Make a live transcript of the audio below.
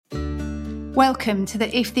Welcome to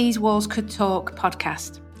the If These Walls Could Talk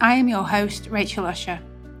podcast. I am your host, Rachel Usher.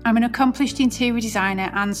 I'm an accomplished interior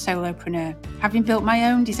designer and solopreneur, having built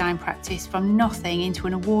my own design practice from nothing into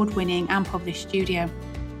an award-winning and published studio.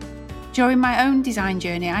 During my own design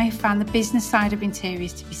journey, I have found the business side of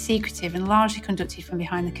interiors to be secretive and largely conducted from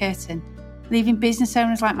behind the curtain, leaving business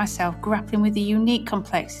owners like myself grappling with the unique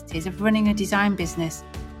complexities of running a design business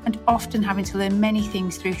and often having to learn many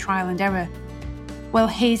things through trial and error. Well,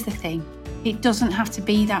 here's the thing. It doesn't have to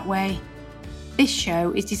be that way. This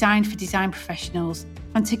show is designed for design professionals,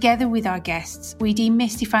 and together with our guests, we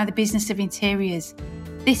demystify the business of interiors.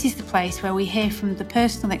 This is the place where we hear from the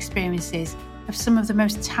personal experiences of some of the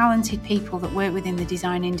most talented people that work within the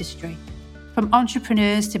design industry. From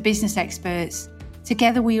entrepreneurs to business experts,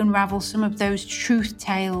 together we unravel some of those truth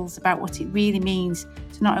tales about what it really means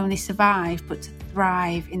to not only survive, but to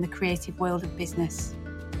thrive in the creative world of business.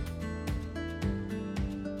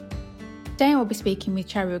 Today I will be speaking with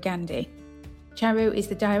Charu Gandhi. Charu is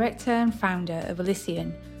the director and founder of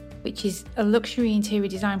Elysian, which is a luxury interior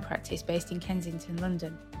design practice based in Kensington,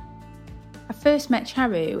 London. I first met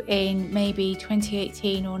Charu in maybe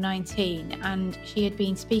 2018 or 19, and she had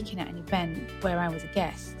been speaking at an event where I was a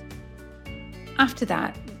guest. After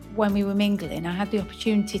that, when we were mingling, I had the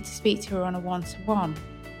opportunity to speak to her on a one-to-one.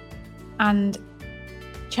 And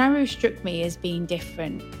Charu struck me as being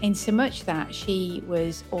different in so much that she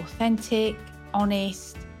was authentic,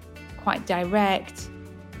 honest, quite direct,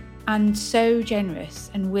 and so generous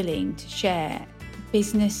and willing to share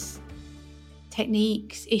business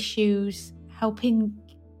techniques, issues, helping,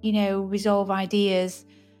 resolve ideas.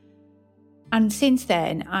 And since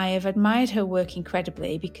then, I have admired her work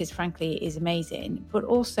incredibly because, frankly, it is amazing, but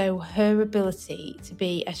also her ability to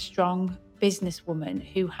be a strong businesswoman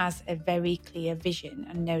who has a very clear vision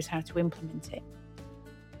and knows how to implement it.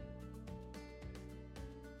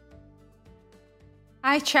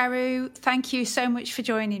 Hi, Charu. Thank you so much for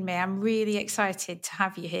joining me. I'm really excited to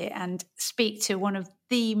have you here and speak to one of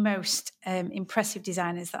the most impressive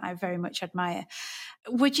designers that I very much admire.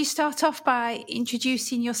 Would you start off by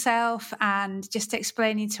introducing yourself and just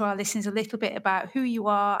explaining to our listeners a little bit about who you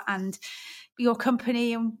are and your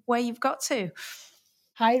company and where you've got to?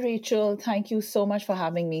 Hi, Rachel. Thank you so much for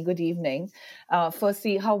having me. Good evening.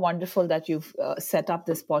 Firstly, how wonderful that you've set up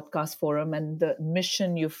this podcast forum, and the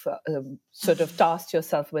mission you've sort of tasked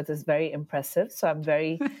yourself with is very impressive. So I'm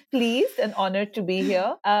very pleased and honored to be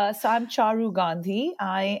here. So I'm Charu Gandhi.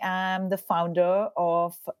 I am the founder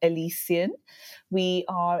of Elysian. We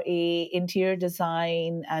are a interior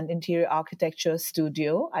design and interior architecture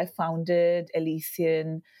studio. I founded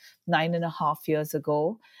Elysian 9.5 years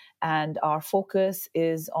ago. And our focus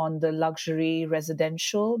is on the luxury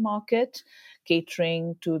residential market,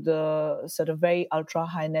 catering to the sort of very ultra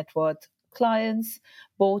high net worth clients,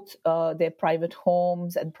 both their private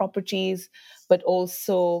homes and properties, but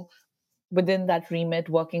also within that remit,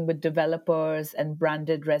 working with developers and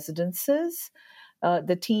branded residences.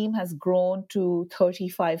 The team has grown to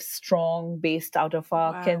 35 strong, based out of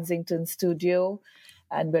our Kensington studio.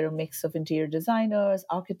 And we're a mix of interior designers,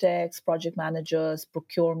 architects, project managers,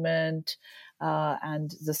 procurement,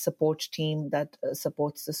 and the support team that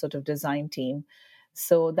supports the sort of design team.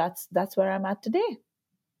 So that's where I'm at today.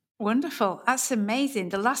 Wonderful. That's amazing.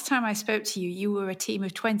 The last time I spoke to you, you were a team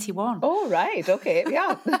of 21. Oh, right. Okay.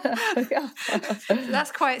 Yeah. Yeah. So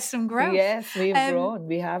that's quite some growth. Yes, we've grown.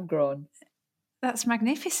 We have grown. That's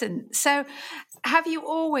magnificent. So have you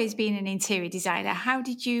always been an interior designer? How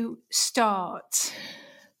did you start?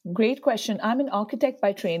 Great question. I'm an architect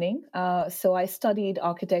by training. So I studied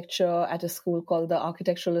architecture at a school called the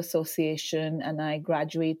Architectural Association, and I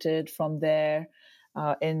graduated from there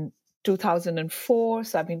in 2004.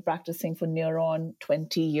 So I've been practicing for near on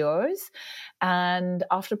 20 years. And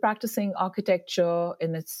after practicing architecture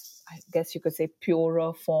in its, I guess you could say,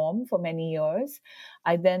 purer form for many years,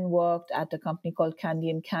 I then worked at a company called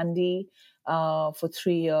Candy & Candy for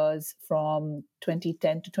 3 years from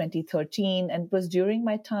 2010 to 2013. And it was during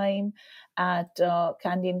my time at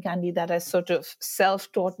Candy & Candy that I sort of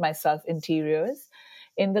self-taught myself interiors.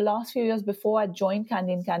 In the last few years before I joined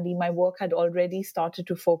Candy & Candy, my work had already started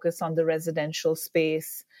to focus on the residential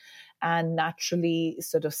space and naturally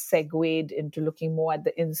sort of segued into looking more at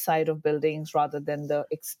the inside of buildings rather than the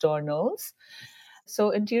externals. So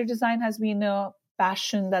interior design has been a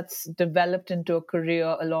passion that's developed into a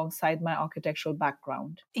career alongside my architectural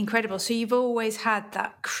background. Incredible. So you've always had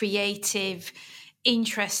that creative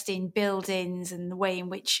interest in buildings and the way in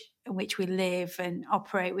which we live and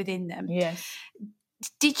operate within them. Yes.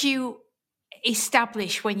 Did you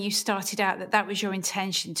establish when you started out that was your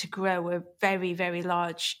intention to grow a very, very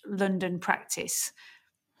large London practice?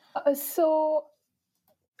 So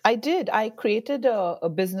I did. I created a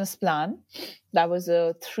business plan. That was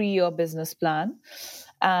a 3-year business plan,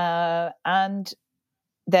 and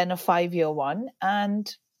then a 5-year one.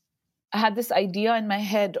 And I had this idea in my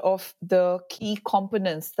head of the key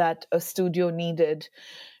components that a studio needed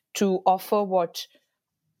to offer what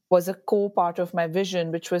was a core part of my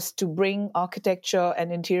vision, which was to bring architecture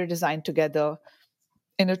and interior design together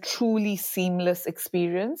in a truly seamless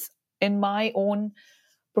experience. In my own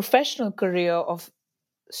professional career of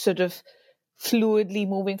sort of fluidly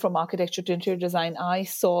moving from architecture to interior design, I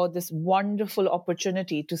saw this wonderful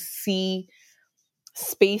opportunity to see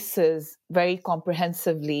spaces very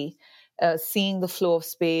comprehensively, seeing the flow of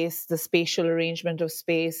space, the spatial arrangement of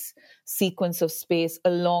space, sequence of space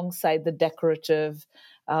alongside the decorative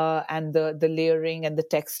and the layering and the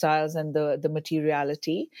textiles and the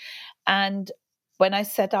materiality. And when I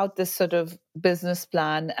set out this sort of business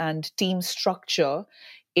plan and team structure,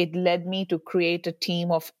 it led me to create a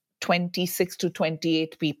team of 26 to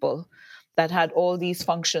 28 people that had all these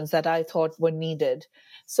functions that I thought were needed.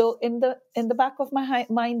 So in the back of my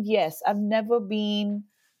mind, yes, I've never been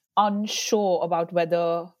unsure about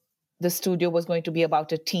whether the studio was going to be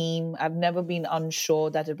about a team. I've never been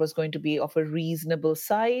unsure that it was going to be of a reasonable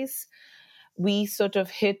size. We sort of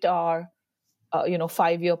hit our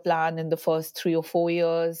 5-year plan in the first 3 or 4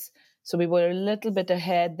 years. So we were a little bit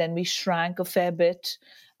ahead. Then we shrank a fair bit.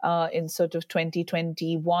 In sort of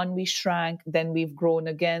 2021, we shrank. Then we've grown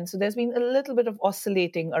again. So there's been a little bit of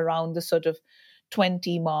oscillating around the sort of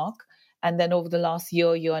 20 mark. And then over the last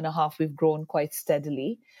year and a half, we've grown quite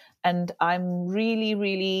steadily. And I'm really,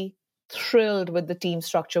 really thrilled with the team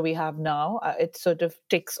structure we have now. It sort of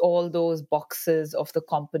ticks all those boxes of the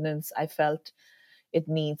components I felt it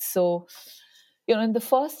needs. So, in the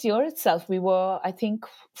first year itself, we were, I think,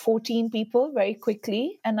 14 people very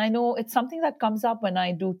quickly. And I know it's something that comes up when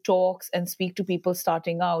I do talks and speak to people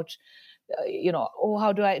starting out.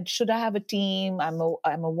 Should I have a team? I'm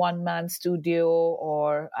a one-man studio,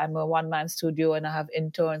 or I'm a one-man studio and I have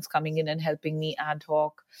interns coming in and helping me ad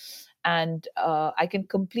hoc. And I can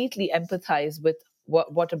completely empathize with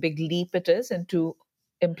what a big leap it is into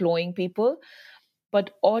employing people.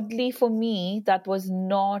 But oddly for me, that was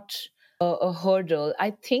not a hurdle.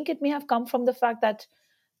 I think it may have come from the fact that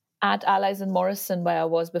at Allies and Morrison, where I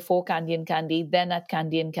was before Candy and Candy, then at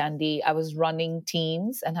Candy and Candy, I was running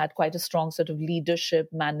teams and had quite a strong sort of leadership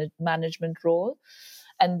management role.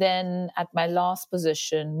 And then at my last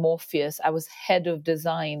position, Morpheus, I was head of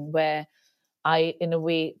design, where I, in a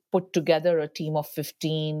way, put together a team of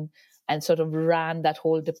 15 and sort of ran that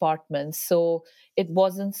whole department. So it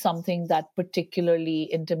wasn't something that particularly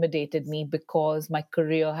intimidated me because my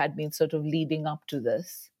career had been sort of leading up to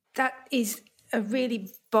this. That is a really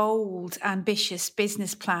bold, ambitious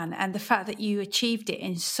business plan, and the fact that you achieved it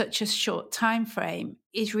in such a short time frame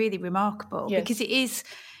is really remarkable. Yes. Because it is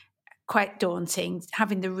quite daunting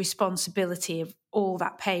having the responsibility of all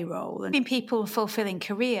that payroll and being people fulfilling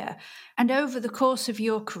career. And over the course of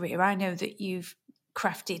your career, I know that you've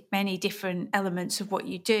crafted many different elements of what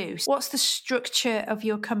you do. What's the structure of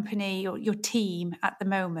your company or your team at the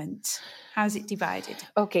moment? How's it divided?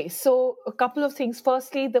 Okay, so a couple of things.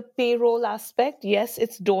 Firstly, the payroll aspect. Yes,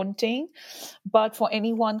 it's daunting, but for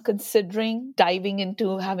anyone considering diving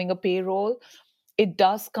into having a payroll, it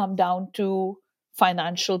does come down to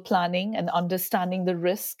financial planning and understanding the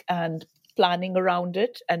risk and planning around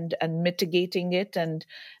it and mitigating it and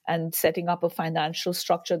setting up a financial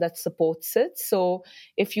structure that supports it. So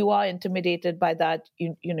if you are intimidated by that,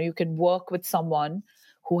 you can work with someone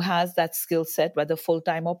who has that skill set, whether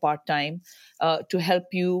full-time or part-time, to help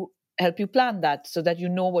you plan that so that you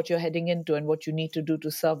know what you're heading into and what you need to do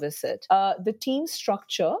to service it. The team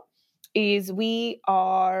structure is we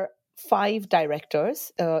are 5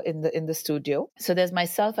 directors in the studio. So there's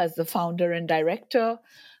myself as the founder and director,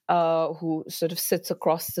 who sort of sits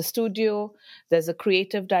across the studio. There's a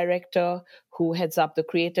creative director who heads up the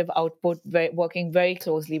creative output, working very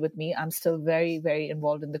closely with me. I'm still very, very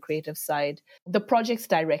involved in the creative side. The projects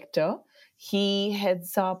director, he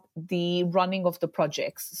heads up the running of the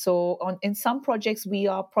projects. So in some projects, we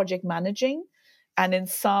are project managing, and in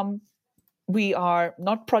some, we are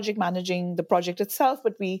not project managing the project itself,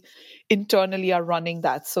 but we internally are running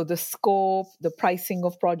that. So the scope, the pricing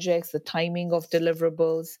of projects, the timing of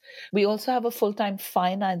deliverables. We also have a full-time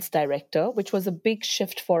finance director, which was a big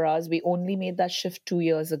shift for us. We only made that shift 2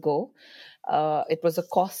 years ago. It was a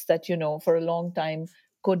cost that, for a long time,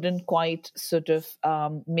 couldn't quite sort of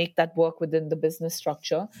make that work within the business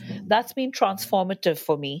structure. That's been transformative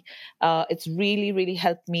for me. It's really, really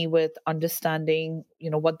helped me with understanding,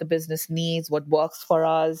 what the business needs, what works for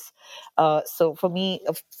us. So for me,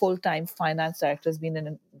 a full-time finance director has been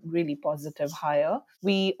a really positive hire.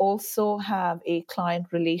 We also have a client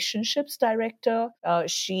relationships director.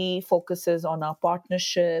 She focuses on our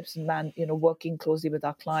partnerships, working closely with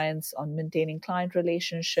our clients on maintaining client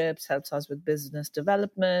relationships, helps us with business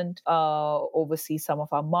development, oversees some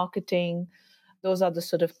of our marketing. Those are the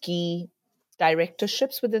sort of key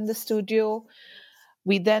directorships within the studio.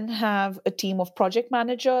 We then have a team of project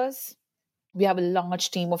managers. We have a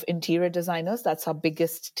large team of interior designers. That's our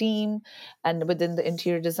biggest team. And within the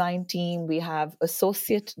interior design team, we have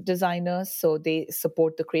associate designers. So they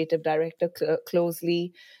support the creative director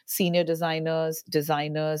closely, senior designers,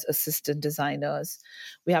 assistant designers.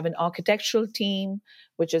 We have an architectural team,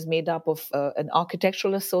 which is made up of an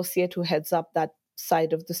architectural associate who heads up that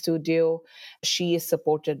side of the studio. She is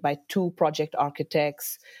supported by 2 project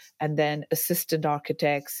architects and then assistant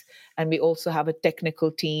architects. And we also have a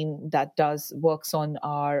technical team that works on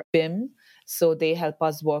our BIM. So they help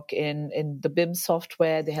us work in the BIM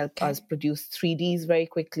software. They help us produce 3Ds very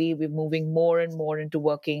quickly. We're moving more and more into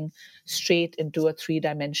working straight into a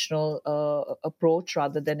 3-dimensional approach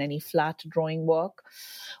rather than any flat drawing work.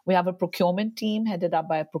 We have a procurement team headed up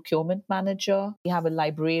by a procurement manager. We have a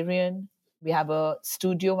librarian. We have a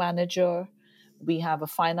studio manager. We have a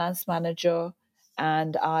finance manager.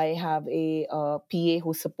 And I have a PA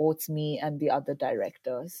who supports me and the other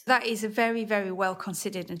directors. That is a very, very well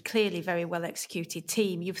considered and clearly very well executed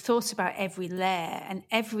team. You've thought about every layer, and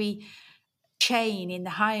every chain in the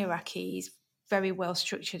hierarchy is very well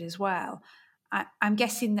structured as well. I'm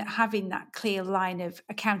guessing that having that clear line of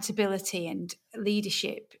accountability and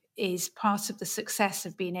leadership is part of the success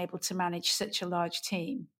of being able to manage such a large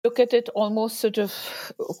team. Look at it almost sort of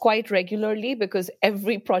quite regularly because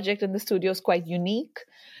every project in the studio is quite unique.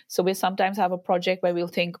 So we sometimes have a project where we'll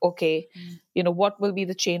think, okay, what will be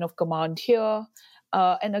the chain of command here?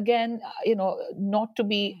 And again, not to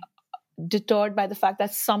be deterred by the fact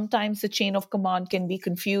that sometimes the chain of command can be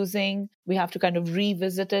confusing. We have to kind of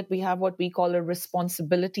revisit it. We have what we call a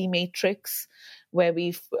responsibility matrix where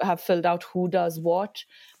we have filled out who does what.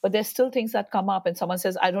 But there's still things that come up and someone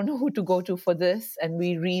says, I don't know who to go to for this, and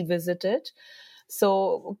we revisit it.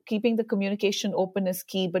 So keeping the communication open is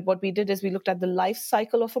key. But what we did is we looked at the life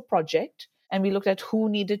cycle of a project and we looked at who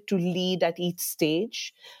needed to lead at each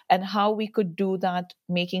stage and how we could do that,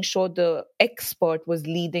 making sure the expert was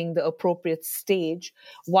leading the appropriate stage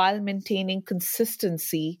while maintaining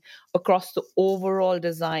consistency across the overall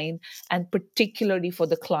design and particularly for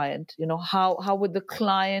the client. How would the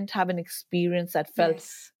client have an experience that felt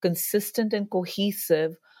consistent and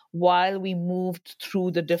cohesive while we moved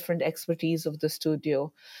through the different expertise of the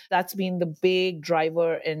studio? That's been the big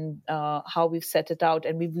driver in how we've set it out.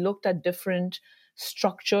 And we've looked at different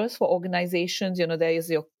structures for organizations. There is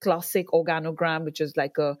your classic organogram, which is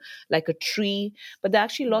like a tree, but there are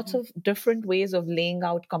actually lots of different ways of laying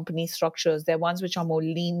out company structures. There are ones which are more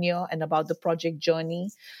linear and about the project journey.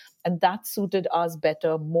 And that suited us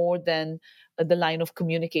better more than the line of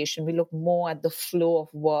communication. We look more at the flow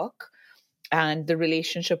of work and the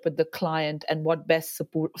relationship with the client and what best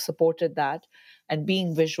supported that. And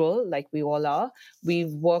being visual, like we all are,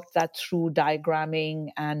 we've worked that through diagramming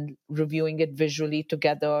and reviewing it visually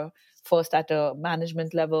together, first at a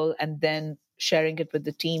management level and then sharing it with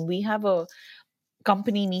the team. We have a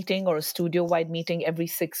company meeting or a studio-wide meeting every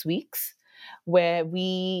 6 weeks where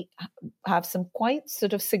we have some quite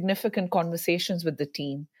sort of significant conversations with the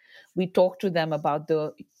team. We talk to them about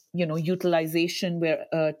the utilization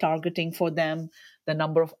we're targeting for them, the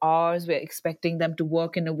number of hours we're expecting them to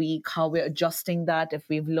work in a week, how we're adjusting that if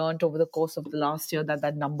we've learned over the course of the last year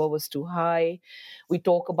that number was too high. We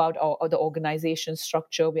talk about the organization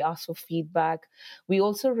structure. We ask for feedback. We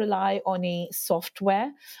also rely on a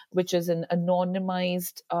software, which is an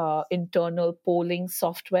anonymized internal polling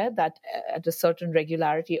software that at a certain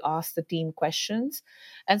regularity asks the team questions.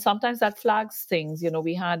 And sometimes that flags things.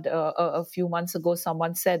 We had a few months ago,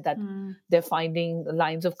 someone said that they're finding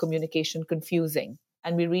lines of communication confusing.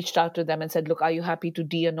 And we reached out to them and said, look, are you happy to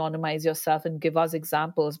de-anonymize yourself and give us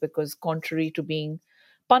examples? Because contrary to being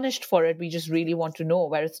punished for it, we just really want to know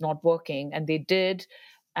where it's not working. And they did.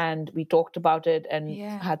 And we talked about it and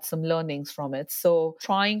had some learnings from it. So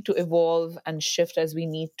trying to evolve and shift as we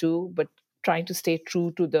need to, but trying to stay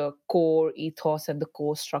true to the core ethos and the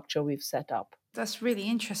core structure we've set up. That's really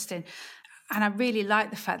interesting. And I really like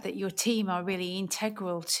the fact that your team are really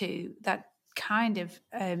integral to that kind of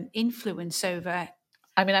influence over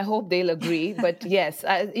I mean, I hope they'll agree, but yes,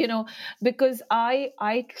 because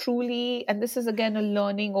I truly, and this is again a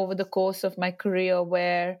learning over the course of my career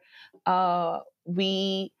where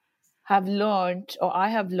we have learned, or I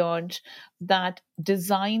have learned, that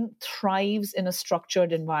design thrives in a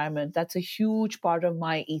structured environment. That's a huge part of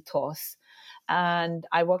my ethos. And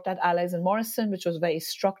I worked at Allies and Morrison, which was very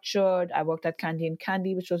structured. I worked at Candy and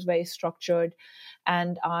Candy, which was very structured.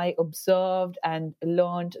 And I observed and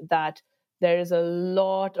learned that there is a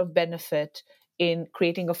lot of benefit in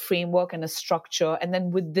creating a framework and a structure. And then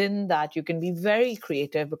within that, you can be very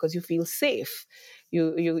creative because you feel safe.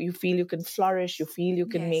 You feel you can flourish. You feel you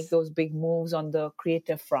can make Yes. those big moves on the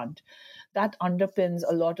creative front. That underpins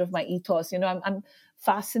a lot of my ethos. I'm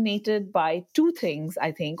fascinated by two things,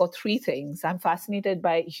 I think, or three things. I'm fascinated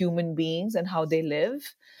by human beings and how they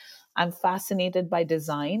live. I'm fascinated by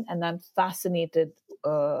design, and I'm fascinated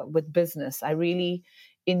with business. I really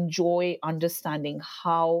enjoy understanding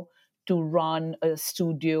how to run a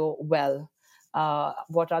studio well.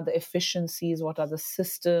 What are the efficiencies? What are the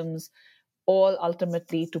systems? All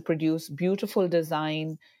ultimately to produce beautiful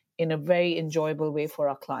design in a very enjoyable way for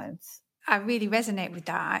our clients. I really resonate with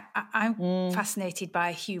that. I'm Mm, fascinated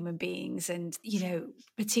by human beings and,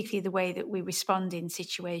 particularly the way that we respond in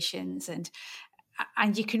situations.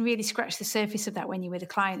 And you can really scratch the surface of that when you're with a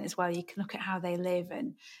client as well. You can look at how they live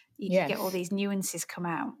and you can get all yes. these nuances come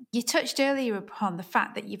out. You touched earlier upon the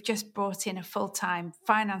fact that you've just brought in a full-time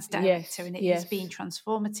finance director Yes. and it has been Yes.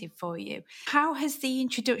 transformative for you. How has the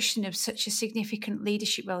introduction of such a significant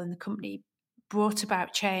leadership role in the company brought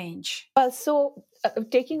about change? Well, so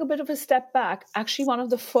taking a bit of a step back, actually, one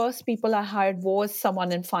of the first people I hired was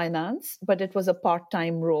someone in finance, but it was a part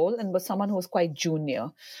time role and was someone who was quite junior.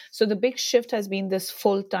 So the big shift has been this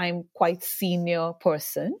full time, quite senior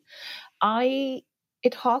person. I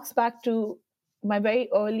It harks back to my very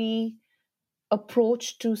early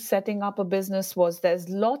approach to setting up a business was there's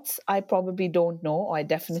lots I probably don't know, or I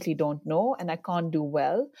definitely don't know, and I can't do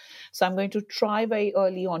well. So I'm going to try very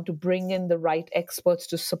early on to bring in the right experts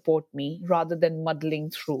to support me rather than muddling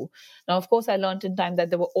through. Now, of course, I learned in time that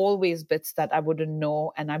there were always bits that I wouldn't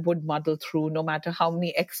know, and I would muddle through no matter how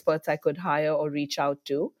many experts I could hire or reach out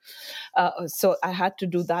to. So I had to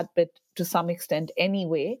do that bit to some extent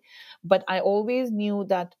anyway. But I always knew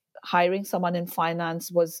that hiring someone in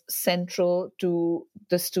finance was central to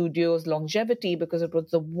the studio's longevity because it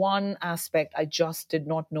was the one aspect I just did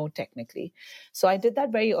not know technically. So I did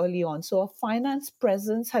that very early on. So a finance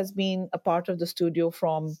presence has been a part of the studio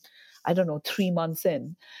from, I don't know, 3 months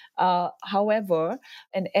in. However,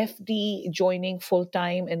 an FD joining full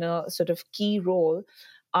time in a sort of key role,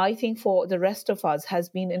 I think for the rest of us has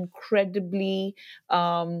been incredibly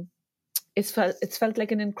it's felt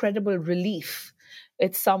like an incredible relief.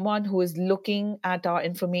 It's someone who is looking at our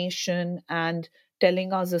information and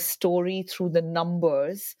telling us a story through the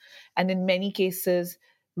numbers, and in many cases,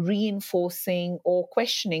 reinforcing or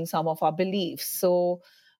questioning some of our beliefs. So,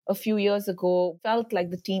 a few years ago, felt like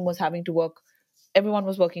the team was having to work. Everyone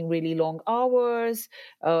was working really long hours.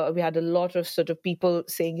 We had a lot of sort of people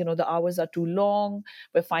saying, the hours are too long.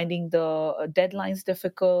 We're finding the deadlines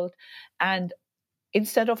difficult. And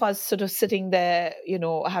instead of us sort of sitting there,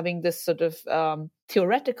 having this sort of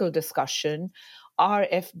theoretical discussion, our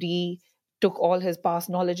FD took all his past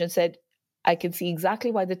knowledge and said, I can see exactly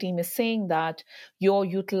why the team is saying that your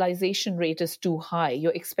utilization rate is too high.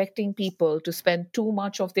 You're expecting people to spend too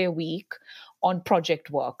much of their week on project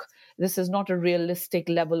work. This is not a realistic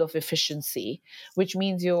level of efficiency, which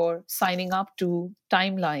means you're signing up to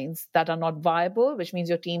timelines that are not viable, which means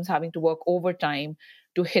your team's having to work overtime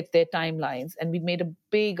to hit their timelines. And we made a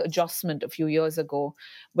big adjustment a few years ago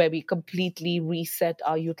where we completely reset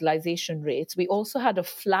our utilization rates. We also had a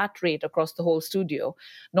flat rate across the whole studio.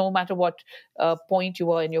 No matter what point you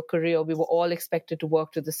were in your career, we were all expected to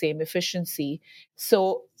work to the same efficiency.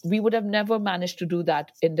 So we would have never managed to do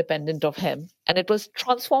that independent of him. And it was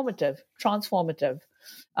transformative.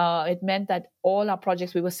 It meant that all our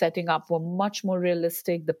projects we were setting up were much more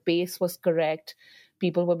realistic. The pace was correct.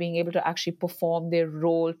 People were being able to actually perform their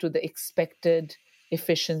role to the expected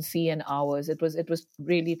efficiency and hours. It was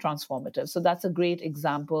really transformative. So that's a great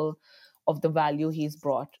example of the value he's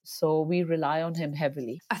brought. So we rely on him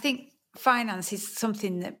heavily. I think finance is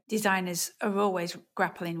something that designers are always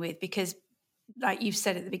grappling with because, like you've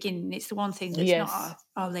said at the beginning, it's the one thing that's not Yes.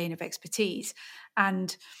 our lane of expertise.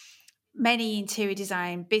 And many interior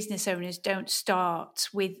design business owners don't start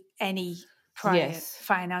with any prior Yes.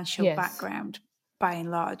 financial Yes. background by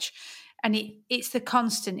and large. And it's the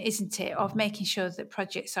constant, isn't it, of making sure that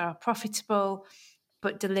projects are profitable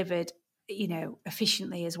but delivered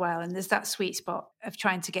efficiently as well. And there's that sweet spot of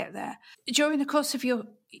trying to get there. During the course of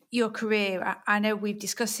your career, I know we've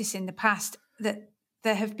discussed this in the past, that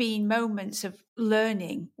there have been moments of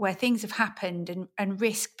learning where things have happened, and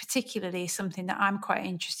risk particularly is something that I'm quite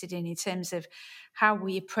interested in terms of how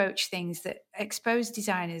we approach things that expose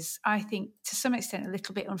designers, I think, to some extent, a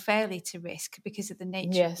little bit unfairly to risk because of the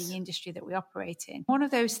nature of the industry that we operate in. One of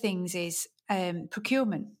those things is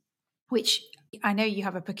procurement, which I know you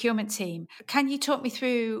have a procurement team. Can you talk me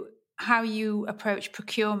through how you approach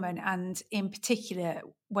procurement, and in particular,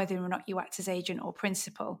 whether or not you act as agent or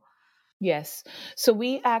principal? Yes. So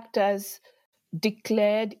we act as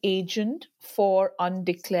declared agent for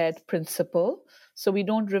undeclared principal. So we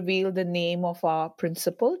don't reveal the name of our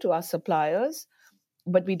principal to our suppliers,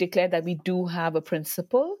 but we declare that we do have a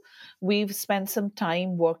principal. We've spent some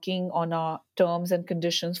time working on our terms and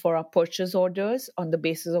conditions for our purchase orders, on the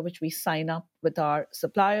basis of which we sign up with our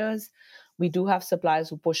suppliers. We do have suppliers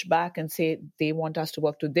who push back and say they want us to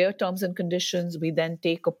work to their terms and conditions. We then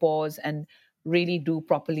take a pause and really do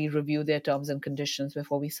properly review their terms and conditions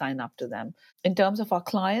before we sign up to them. In terms of our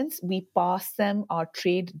clients, we pass them our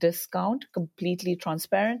trade discount completely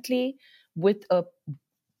transparently with a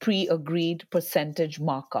pre-agreed percentage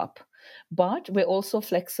markup. But we're also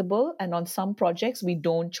flexible, and on some projects, we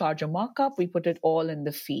don't charge a markup. We put it all in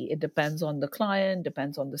the fee. It depends on the client,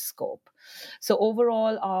 depends on the scope. So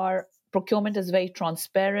overall, our procurement is very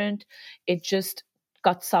transparent. It just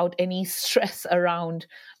cuts out any stress around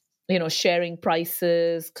sharing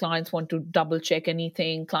prices. Clients want to double check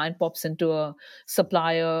anything. Client pops into a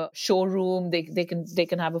supplier showroom. They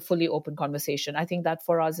can have a fully open conversation. I think that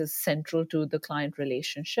for us is central to the client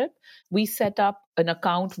relationship. We set up an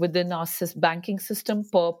account within our banking system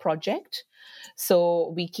per project.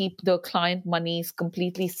 So we keep the client monies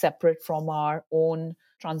completely separate from our own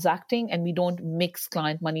transacting, and we don't mix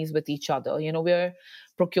client monies with each other. We're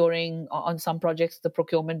procuring on some projects, the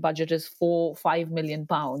procurement budget is 4-5 million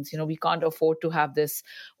pounds. We can't afford to have this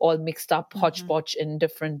all mixed up hodgepodge in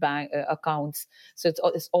different bank accounts. So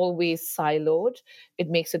it's always siloed. It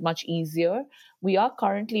makes it much easier. We are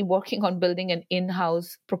currently working on building an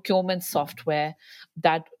in-house procurement software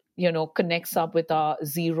that connects up with our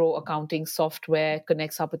zero accounting software,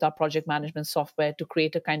 connects up with our project management software to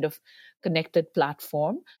create a kind of connected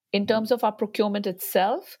platform. In terms of our procurement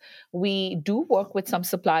itself, we do work with some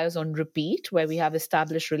suppliers on repeat, where we have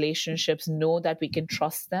established relationships, know that we can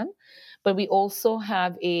trust them. But we also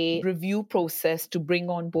have a review process to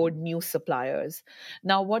bring on board new suppliers.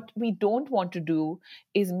 Now, what we don't want to do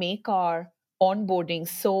is make our onboarding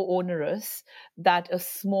so onerous that a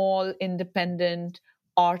small independent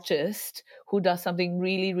artist who does something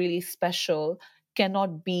really, really special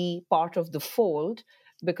cannot be part of the fold,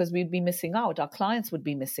 because we'd be missing out. Our clients would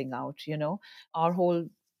be missing out.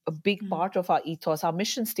 A big part of our ethos, our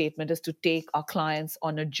mission statement, is to take our clients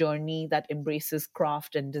on a journey that embraces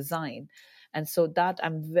craft and design. And so that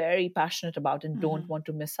I'm very passionate about and don't want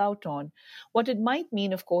to miss out on. What it might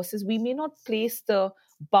mean, of course, is we may not place the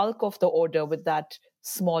bulk of the order with that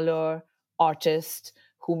smaller artist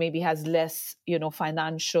who maybe has less,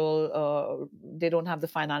 financial, they don't have the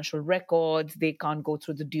financial records, they can't go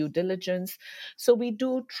through the due diligence. So we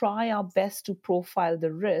do try our best to profile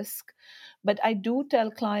the risk. But I do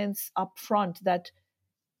tell clients up front that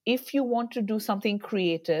if you want to do something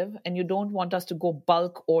creative and you don't want us to go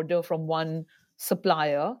bulk order from one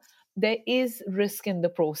supplier, there is risk in the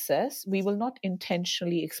process. We will not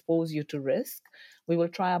intentionally expose you to risk. We will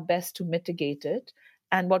try our best to mitigate it.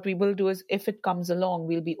 And what we will do is, if it comes along,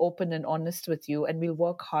 we'll be open and honest with you, and we'll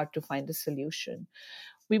work hard to find a solution.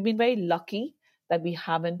 We've been very lucky that we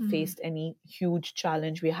haven't faced any huge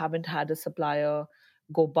challenge. We haven't had a supplier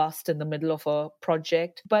go bust in the middle of a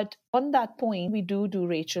project. But on that point, we do,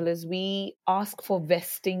 Rachel, is we ask for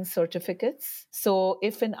vesting certificates. So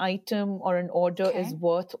if an item or an order is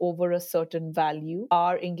worth over a certain value,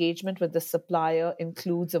 our engagement with the supplier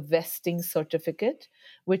includes a vesting certificate,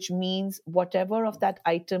 which means whatever of that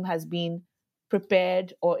item has been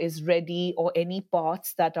prepared or is ready, or any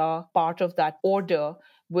parts that are part of that order,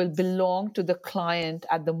 will belong to the client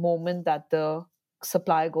at the moment that the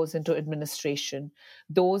supplier goes into administration.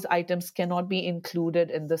 Those items cannot be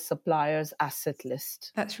included in the supplier's asset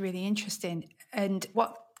list. That's really interesting. And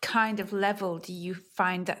what kind of level do you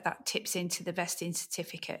find that tips into the vesting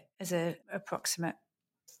certificate as a approximate?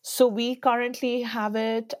 So we currently have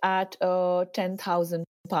it at a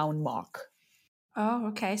 £10,000 mark. Oh,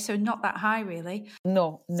 okay. So not that high, really.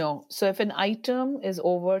 No, no. So if an item is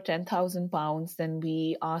over £10,000, then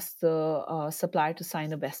we ask the supplier to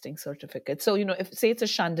sign a vesting certificate. So, if say it's a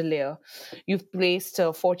chandelier, you've placed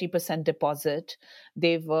a 40% deposit,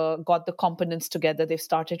 they've got the components together, they've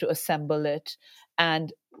started to assemble it,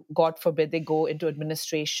 and God forbid they go into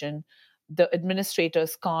administration. The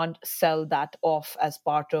administrators can't sell that off as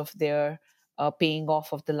part of their paying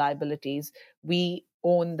off of the liabilities. We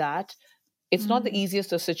own that. It's not the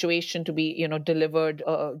easiest of situation to be delivered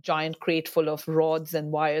a giant crate full of rods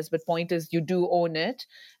and wires, but point is you do own it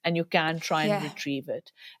and you can try and Yeah. retrieve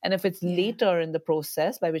it. And if it's Yeah. later in the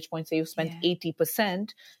process, by which point say you've spent Yeah.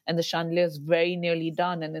 80% and the chandelier is very nearly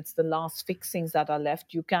done and it's the last fixings that are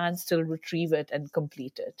left, you can still retrieve it and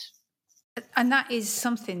complete it. And that is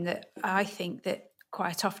something that I think that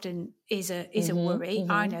quite often is a worry.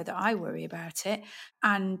 I know that I worry about it.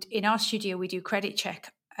 And in our studio, we do credit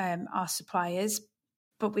check our suppliers,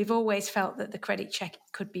 but we've always felt that the credit check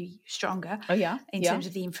could be stronger Oh, yeah. in Yeah. terms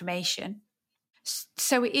of the information.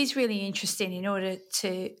 So it is really interesting in order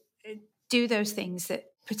to do those things that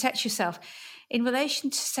protect yourself. In relation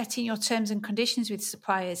to setting your terms and conditions with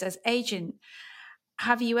suppliers as agent,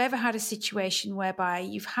 have you ever had a situation whereby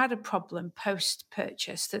you've had a problem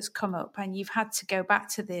post-purchase that's come up and you've had to go back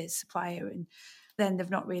to the supplier and then they've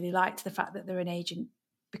not really liked the fact that they're an agent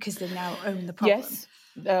because they now own the problem? Yes,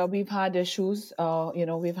 we've had issues.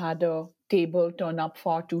 We've had a table turn up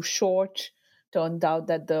far too short. Turned out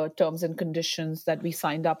that the terms and conditions that we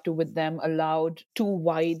signed up to with them allowed too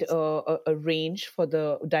wide a range for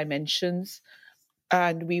the dimensions,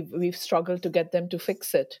 and we've struggled to get them to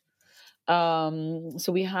fix it.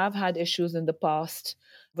 So we have had issues in the past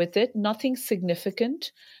with it. Nothing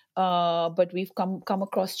significant, but we've come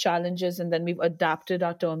across challenges, and then we've adapted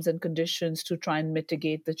our terms and conditions to try and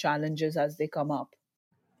mitigate the challenges as they come up.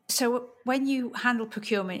 So when you handle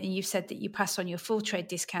procurement and you've said that you pass on your full trade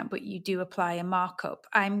discount, but you do apply a markup,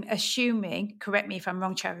 I'm assuming, correct me if I'm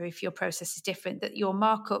wrong, Charu, if your process is different, that your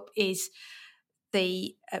markup is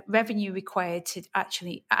the revenue required to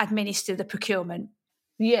actually administer the procurement.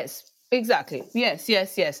 Yes, exactly. Yes,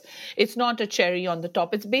 yes, yes. It's not a cherry on the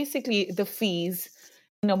top. It's basically the fees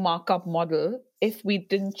in a markup model. If we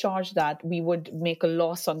didn't charge that, we would make a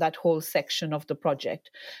loss on that whole section of the project.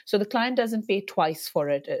 So the client doesn't pay twice for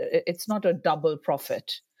it. It's not a double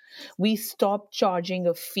profit. We stop charging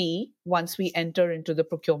a fee once we enter into the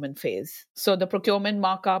procurement phase. So the procurement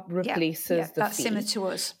markup replaces the that's fee. similar to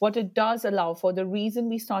us. What it does allow for, the reason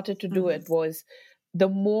we started to do it was the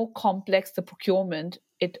more complex the procurement,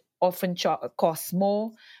 it often costs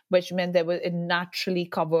more, which meant it naturally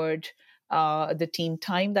covered the team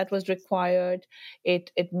time that was required.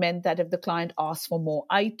 It meant that if the client asked for more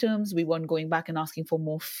items, we weren't going back and asking for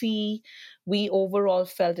more fee. We overall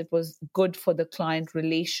felt it was good for the client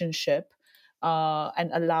relationship and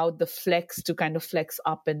allowed the flex to kind of flex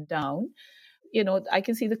up and down. I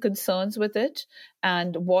can see the concerns with it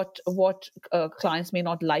and what clients may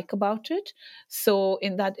not like about it. So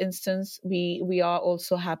in that instance, we are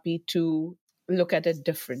also happy to look at it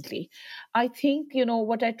differently. I think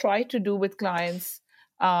what I try to do with clients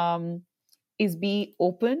is be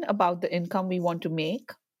open about the income we want to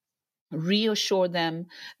make, reassure them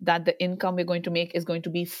that the income we're going to make is going to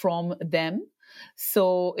be from them.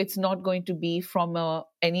 So it's not going to be from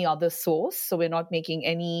any other source. So we're not making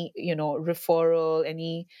any referral,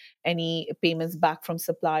 any payments back from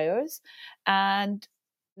suppliers, and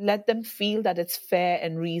let them feel that it's fair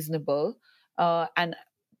and reasonable, and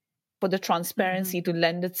for the transparency to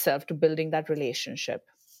lend itself to building that relationship.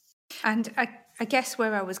 And I guess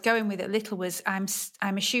where I was going with it a little was I'm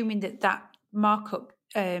assuming that markup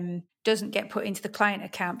doesn't get put into the client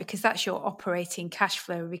account because that's your operating cash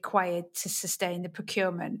flow required to sustain the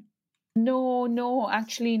procurement. No,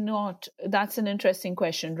 actually not. That's an interesting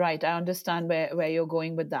question. Right. I understand where you're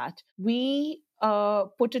going with that. We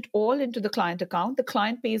put it all into the client account. The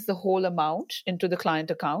client pays the whole amount into the client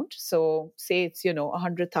account. So say it's,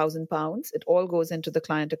 £100,000. It all goes into the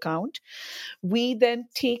client account. We then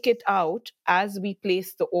take it out as we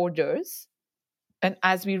place the orders and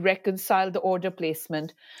as we reconcile the order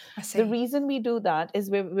placement. The reason we do that is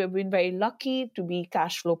we've been very lucky to be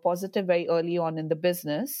cash flow positive very early on in the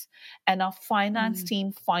business. And our finance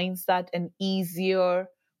team finds that an easier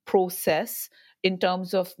process in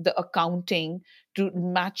terms of the accounting to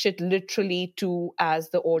match it literally to as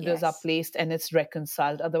the orders are placed and it's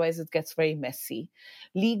reconciled. Otherwise, it gets very messy.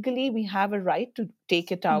 Legally, we have a right to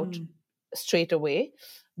take it out straight away,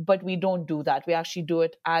 but we don't do that. We actually do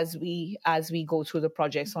it as we go through the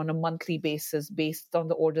projects on a monthly basis based on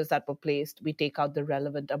the orders that were placed. We take out the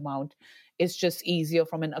relevant amount. It's just easier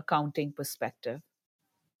from an accounting perspective.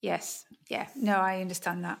 Yes. Yeah. No, I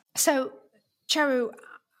understand that. So, Charu,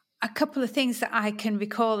 a couple of things that I can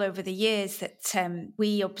recall over the years that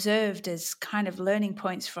we observed as kind of learning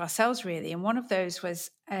points for ourselves, really. And one of those was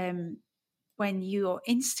when your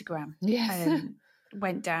Instagram Yes.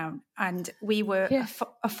 went down, and we were Yes.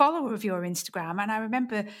 a follower of your Instagram. And I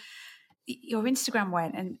remember your Instagram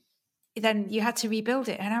went, and then you had to rebuild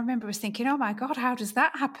it. And I remember us thinking, oh my God, how does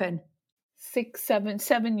that happen?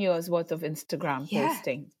 7 years worth of Instagram Yeah.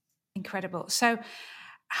 posting. Incredible. So,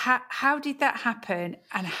 how did that happen,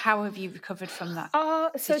 and how have you recovered from that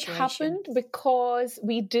So it situation? happened because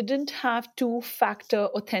we didn't have two-factor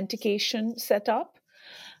authentication set up.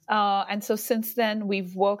 And so since then,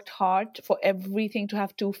 we've worked hard for everything to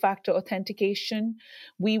have two-factor authentication.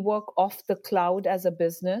 We work off the cloud as a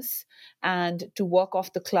business. And to work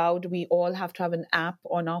off the cloud, we all have to have an app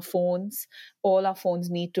on our phones. All our phones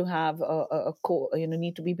need to have a code,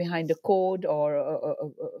 need to be behind a code or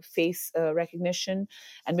a face recognition.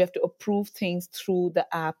 And we have to approve things through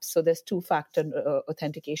the app. So there's two-factor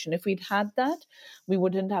authentication. If we'd had that, we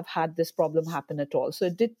wouldn't have had this problem happen at all. So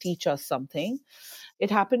it did teach us something.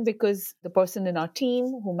 It happened because the person in our team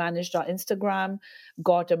who managed our Instagram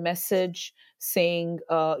got a message saying,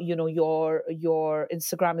 your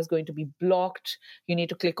Instagram is going to be blocked. You need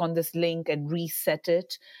to click on this link and reset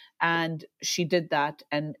it. And she did that.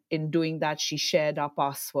 And in doing that, she shared our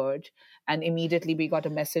password. And immediately we got a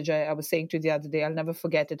message. I was saying to you the other day, I'll never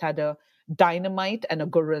forget, it had a dynamite and a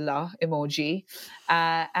gorilla emoji.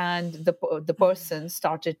 And the person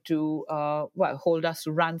started to, hold us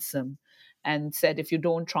to ransom, and said, if you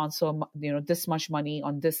don't transfer this much money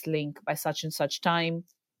on this link by such and such time,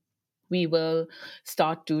 we will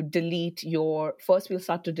start to delete your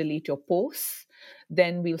posts,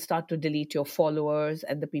 then we'll start to delete your followers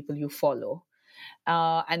and the people you follow.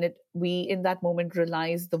 And we in that moment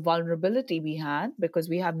realized the vulnerability we had, because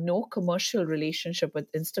we have no commercial relationship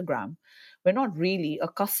with Instagram. We're not really a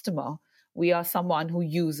customer. We are someone who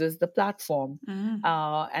uses the platform,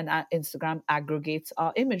 and Instagram aggregates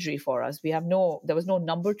our imagery for us. There was no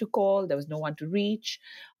number to call. There was no one to reach.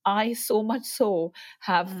 I so much so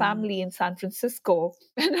have family in San Francisco,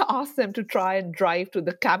 and asked them to try and drive to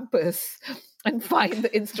the campus and find the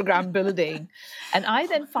Instagram building. And I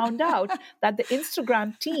then found out that the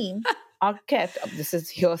Instagram team are kept, this is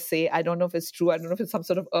hearsay, I don't know if it's true, I don't know if it's some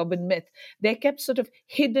sort of urban myth, they're kept sort of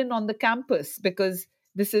hidden on the campus, because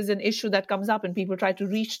this is an issue that comes up and people try to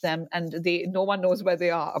reach them and no one knows where they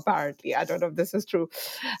are, apparently. I don't know if this is true.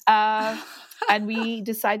 And we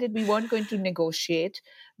decided we weren't going to negotiate,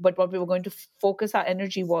 but what we were going to focus our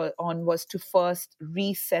energy on was to first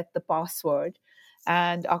reset the password.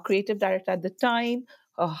 And our creative director at the time,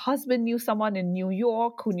 her husband knew someone in New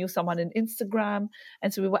York who knew someone in Instagram.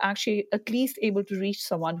 And so we were actually at least able to reach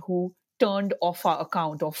someone who turned off our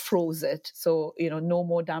account or froze it. So, no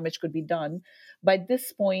more damage could be done. By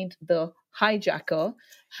this point, the hijacker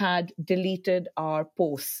had deleted our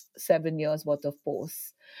posts, 7 years worth of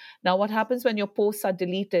posts. Now, what happens when your posts are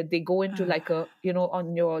deleted? They go into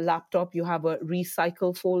on your laptop, you have a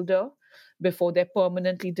recycle folder before they're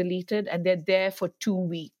permanently deleted, and they're there for 2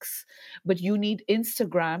 weeks. But you need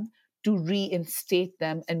Instagram to reinstate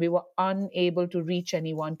them, and we were unable to reach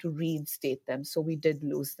anyone to reinstate them. So we did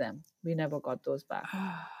lose them. We never got those back.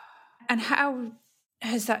 And how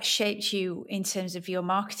has that shaped you in terms of your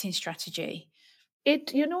marketing strategy?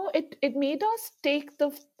 It made us take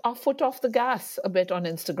our foot off the gas a bit on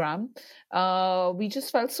Instagram. We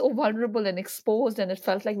just felt so vulnerable and exposed, and it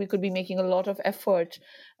felt like we could be making a lot of effort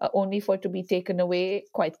only for it to be taken away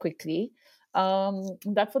quite quickly.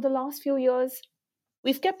 That for the last few years,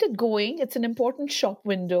 we've kept it going. It's an important shop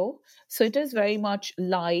window. So it is very much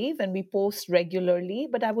live and we post regularly,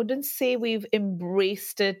 but I wouldn't say we've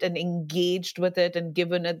embraced it and engaged with it and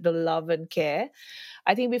given it the love and care.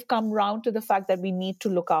 I think we've come round to the fact that we need to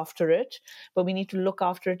look after it, but we need to look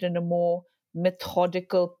after it in a more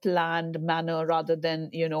methodical, planned manner rather than,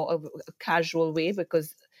 a casual way,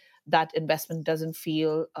 because that investment doesn't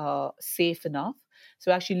feel safe enough.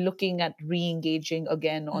 So actually looking at re-engaging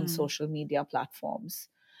again on social media platforms.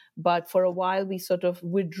 But for a while, we sort of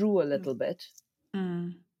withdrew a little bit.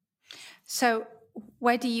 So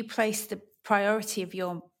where do you place the priority of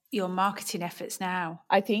your marketing efforts now?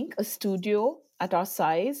 I think a studio at our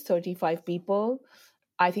size, 35 people,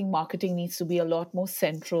 I think marketing needs to be a lot more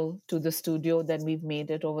central to the studio than we've made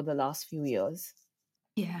it over the last few years.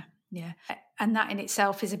 Yeah. And that in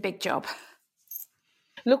itself is a big job.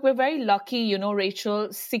 Look, we're very lucky, Rachel.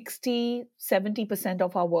 60-70%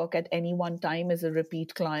 of our work at any one time is a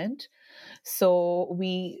repeat client. So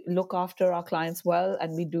we look after our clients well,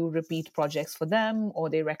 and we do repeat projects for them, or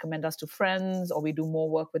they recommend us to friends, or we do more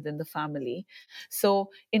work within the family. So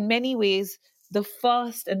in many ways, the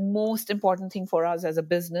first and most important thing for us as a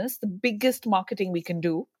business, the biggest marketing we can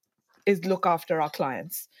do, is look after our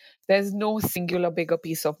clients. There's no singular bigger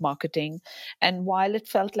piece of marketing. And while it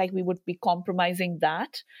felt like we would be compromising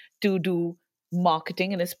that to do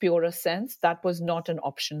marketing in its purest sense, that was not an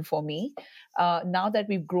option for me. Now that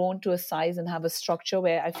we've grown to a size and have a structure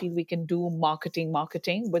where I feel we can do marketing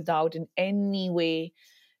without in any way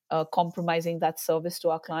compromising that service to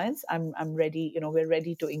our clients, I'm ready. We're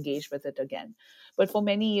ready to engage with it again. But for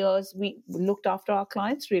many years, we looked after our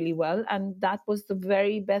clients really well, and that was the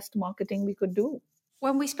very best marketing we could do.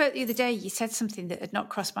 When we spoke the other day, you said something that had not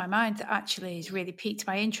crossed my mind that actually has really piqued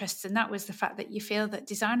my interest, and that was the fact that you feel that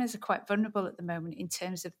designers are quite vulnerable at the moment in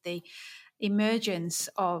terms of the emergence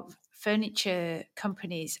of furniture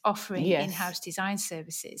companies offering Yes. in-house design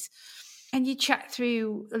services. Can you chat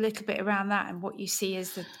through a little bit around that and what you see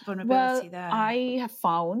as the vulnerability there? I have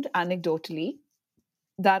found anecdotally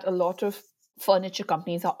that a lot of furniture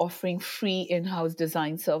companies are offering free in-house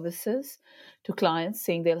design services to clients,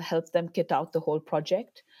 saying they'll help them kit out the whole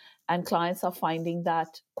project. And clients are finding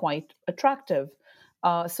that quite attractive.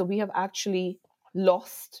 So we have actually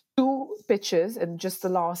lost 2 pitches in just the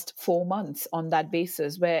last 4 months on that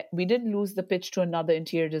basis, where we didn't lose the pitch to another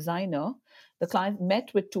interior designer. The client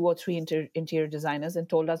met with 2 or 3 interior designers and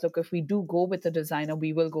told us, look, if we do go with a designer,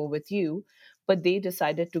 we will go with you. But they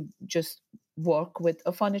decided to just work with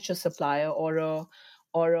a furniture supplier or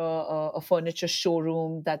a furniture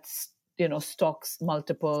showroom that's stocks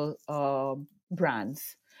multiple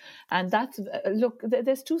brands. And that's look,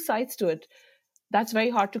 there's 2 sides to it. That's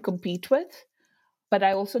very hard to compete with, but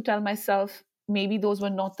I also tell myself maybe those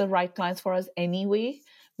were not the right clients for us anyway,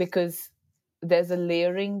 because there's a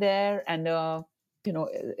layering there and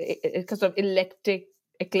because of eclectic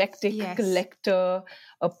Yes. collector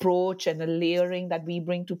approach and a layering that we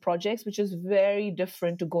bring to projects, which is very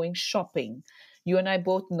different to going shopping. You and I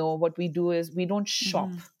both know what we do is we don't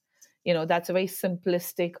shop. That's a very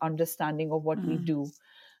simplistic understanding of what we do.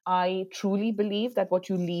 I truly believe that what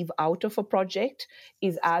you leave out of a project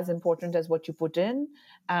is as important as what you put in.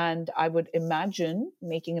 And I would imagine,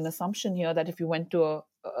 making an assumption here, that if you went to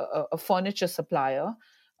a furniture supplier,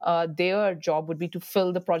 their job would be to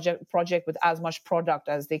fill the project with as much product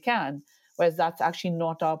as they can. Whereas that's actually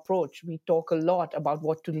not our approach. We talk a lot about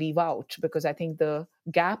what to leave out, because I think the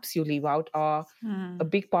gaps you leave out are a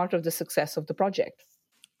big part of the success of the project.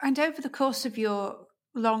 And over the course of your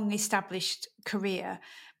long established career,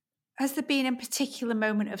 has there been a particular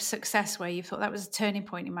moment of success where you thought that was a turning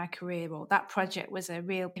point in my career, or that project was a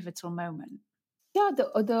real pivotal moment? Yeah,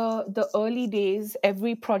 the early days,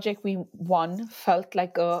 every project we won felt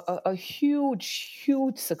like a huge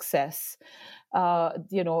success.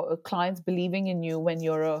 Clients believing in you when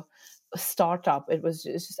you're a startup. It's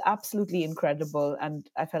just absolutely incredible, and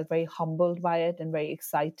I felt very humbled by it and very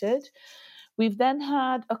excited. We've then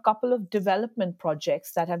had a couple of development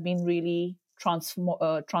projects that have been really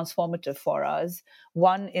transformative for us.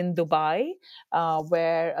 One in Dubai,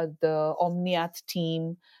 where the Omniat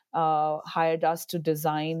team hired us to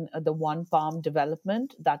design the One Palm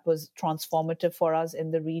development. That was transformative for us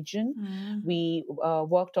in the region. We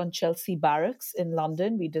worked on Chelsea Barracks in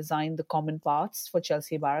London. We designed the common parts for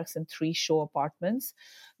Chelsea Barracks in 3 show apartments.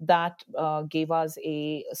 That gave us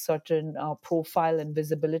a certain profile and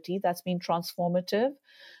visibility that's been transformative.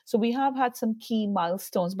 So we have had some key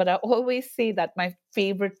milestones, but I always say that my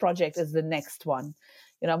favorite project is the next one.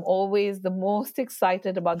 I'm always the most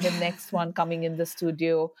excited about the next one coming in the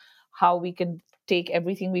studio, how we can take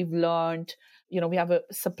everything we've learned. We have a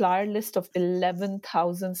supplier list of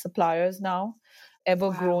 11,000 suppliers now,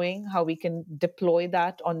 ever growing, how we can deploy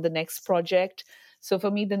that on the next project. So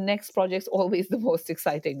for me, the next project's always the most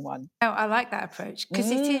exciting one. Oh, I like that approach,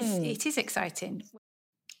 because it is exciting.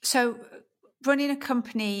 So running a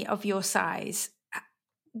company of your size,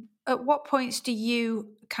 at what points do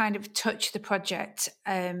you kind of touch the project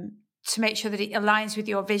to make sure that it aligns with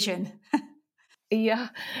your vision? Yeah.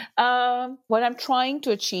 What I'm trying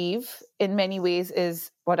to achieve in many ways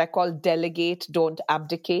is what I call delegate, don't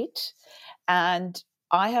abdicate. And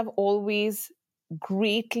I have always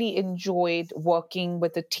greatly enjoyed working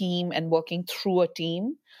with a team and working through a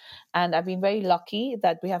team. And I've been very lucky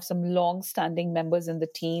that we have some long-standing members in the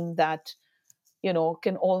team that,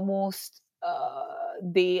 can almost,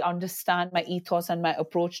 they understand my ethos and my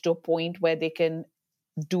approach to a point where they can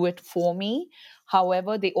do it for me.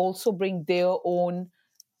 However, they also bring their own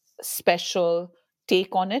special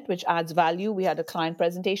take on it, which adds value. We had a client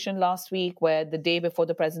presentation last week where the day before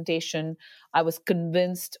the presentation, I was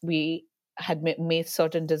convinced we had made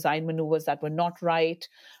certain design maneuvers that were not right.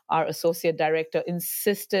 Our associate director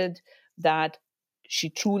insisted that she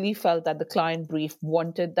truly felt that the client brief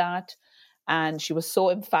wanted that. And she was so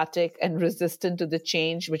emphatic and resistant to the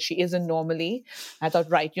change, which she isn't normally. I thought,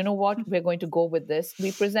 right, you know what? We're going to go with this.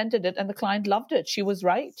 We presented it and the client loved it. She was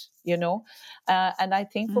right, you know. And I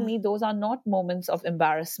think for me, those are not moments of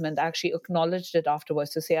embarrassment. I actually acknowledged it afterwards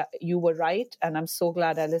to say, you were right. And I'm so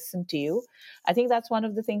glad I listened to you. I think that's one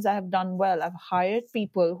of the things I have done well. I've hired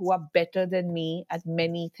people who are better than me at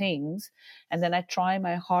many things. And then I try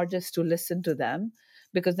my hardest to listen to them,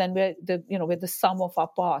 because then we're the sum of our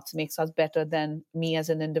parts makes us better than me as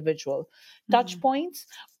an individual. Touch points.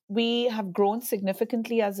 We have grown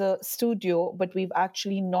significantly as a studio, but we've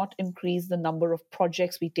actually not increased the number of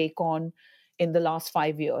projects we take on in the last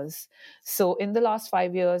 5 years. So in the last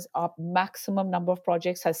 5 years, our maximum number of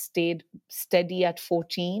projects has stayed steady at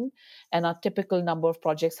 14, and our typical number of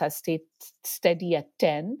projects has stayed steady at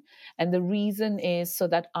 10. And the reason is so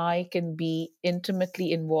that I can be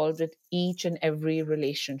intimately involved with each and every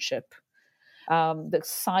relationship. The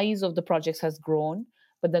size of the projects has grown,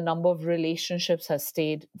 but the number of relationships has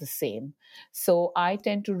stayed the same. So I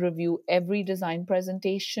tend to review every design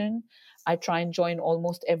presentation. I try and join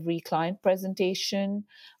almost every client presentation.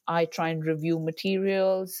 I try and review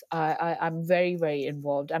materials. I'm very, very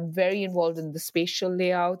involved. I'm very involved in the spatial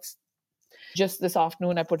layouts. Just this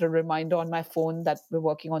afternoon, I put a reminder on my phone that we're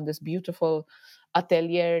working on this beautiful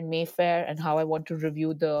atelier in Mayfair and how I want to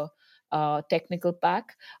review the technical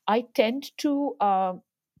pack. I tend to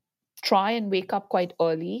try and wake up quite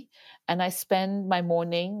early, and I spend my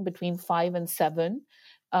morning between 5 and 7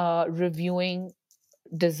 reviewing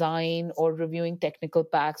design or reviewing technical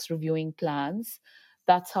packs, reviewing plans.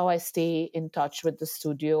 That's how I stay in touch with the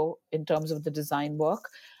studio in terms of the design work.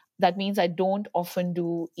 That means I don't often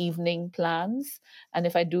do evening plans. And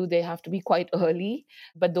if I do, they have to be quite early.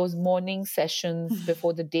 But those morning sessions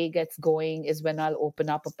before the day gets going is when I'll open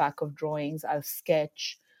up a pack of drawings, I'll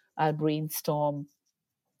sketch, I'll brainstorm.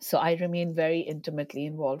 So I remain very intimately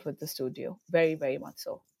involved with the studio, very, very much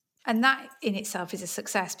so. And that in itself is a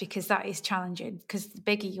success, because that is challenging, because the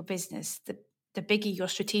bigger your business, the bigger your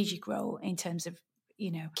strategic role in terms of,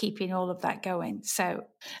 keeping all of that going. So,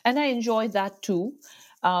 and I enjoy that too.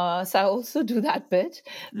 So I also do that bit.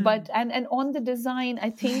 But and on the design, I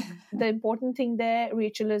think the important thing there,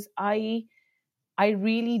 Rachel, is I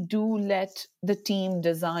really do let the team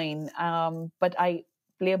design, but I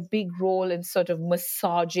play a big role in sort of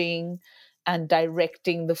massaging and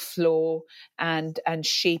directing the flow and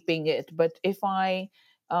shaping it. But if I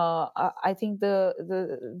think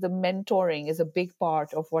the mentoring is a big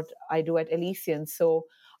part of what I do at Elysian. So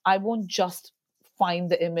I won't just find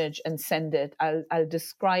the image and send it. I'll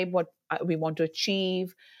describe what we want to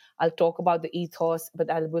achieve. I'll talk about the ethos, but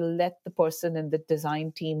I will let the person in the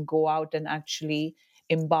design team go out and actually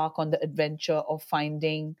embark on the adventure of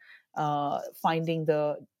finding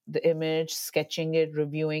the image, sketching it,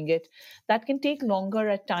 reviewing it. That can take longer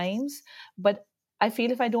at times, but I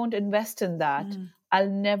feel if I don't invest in that, I'll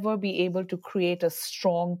never be able to create a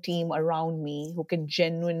strong team around me who can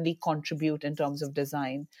genuinely contribute in terms of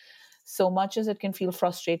design. So much as it can feel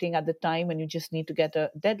frustrating at the time and you just need to get a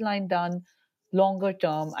deadline done, longer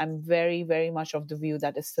term, I'm very, very much of the view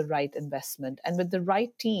that it's the right investment. And with the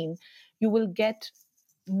right team, you will get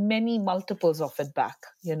many multiples of it back,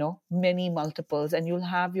 many multiples. And you'll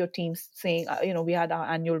have your team saying, we had our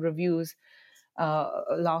annual reviews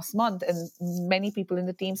last month, and many people in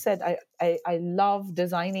the team said, I love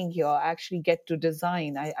designing here. I actually get to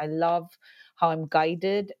design. I love how I'm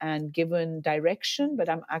guided and given direction, but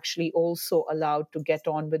I'm actually also allowed to get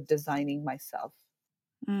on with designing myself.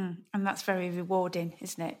 and that's very rewarding,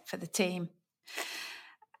 isn't it, for the team?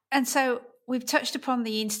 And so we've touched upon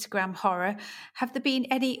the Instagram horror. Have there been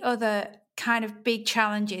any other kind of big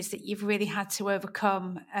challenges that you've really had to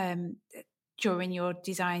overcome during your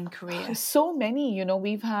design career? So many,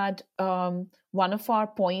 we've had one of our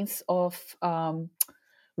points of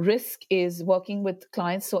risk is working with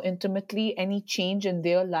clients so intimately. Any change in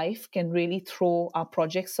their life can really throw our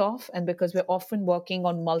projects off. And because we're often working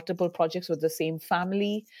on multiple projects with the same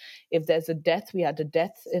family, if there's a death, we had a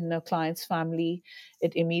death in a client's family,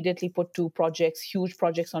 it immediately put two projects, huge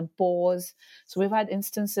projects, on pause. So we've had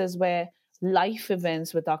instances where life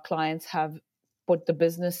events with our clients have put the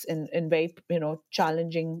business in very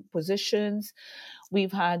challenging positions.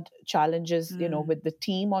 We've had challenges with the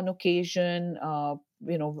team on occasion.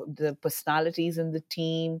 the personalities in the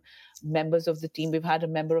team, members of the team. We've had a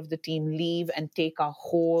member of the team leave and take our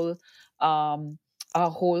whole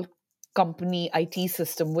company IT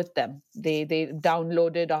system with them. They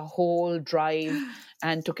downloaded our whole drive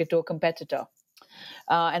and took it to a competitor.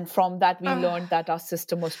 And from that, we learned that our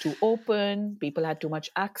system was too open, people had too much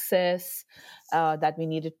access, that we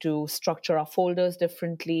needed to structure our folders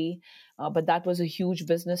differently. But that was a huge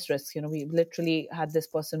business risk. We literally had this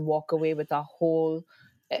person walk away with our whole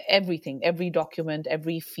everything, every document,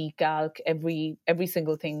 every fee calc, every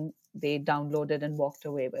single thing they downloaded and walked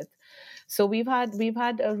away with. So we've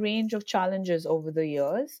had a range of challenges over the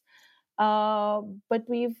years, but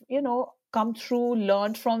we've come through,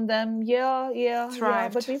 learned from them. Yeah. But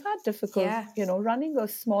Thrived. we've had difficult. Yeah. Running a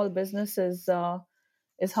small business is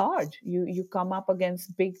hard. You come up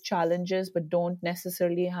against big challenges, but don't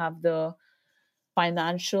necessarily have the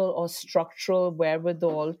financial or structural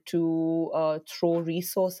wherewithal to throw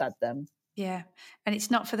resource at them. Yeah. And it's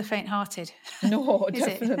not for the faint-hearted. No, Is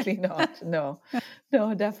it? definitely not.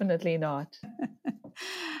 No, definitely not.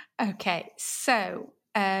 Okay. So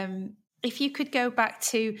if you could go back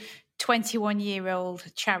to 21-year-old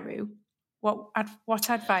Charu, what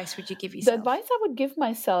advice would you give The yourself? advice I would give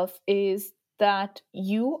myself is that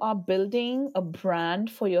you are building a brand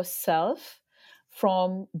for yourself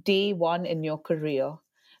from day one in your career.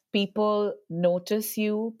 People notice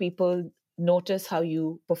you, people notice how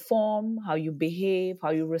you perform, how you behave, how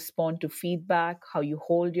you respond to feedback, how you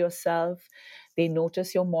hold yourself. They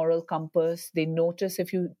notice your moral compass. They notice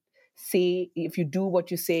if you do what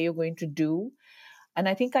you say you're going to do. And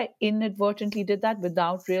I think I inadvertently did that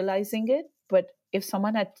without realizing it. But if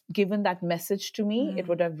someone had given that message to me, it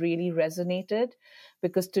would have really resonated,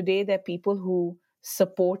 because today there are people who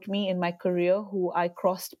support me in my career who I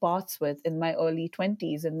crossed paths with in my early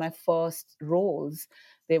 20s, in my first roles.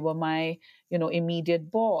 They were my, immediate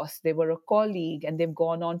boss. They were a colleague, and they've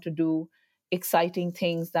gone on to do exciting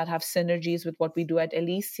things that have synergies with what we do at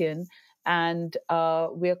Elysian. And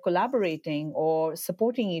we're collaborating or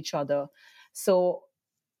supporting each other. So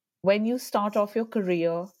when you start off your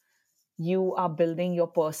career, you are building your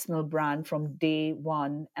personal brand from day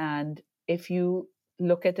one. And if you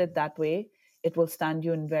look at it that way, it will stand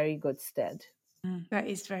you in very good stead. That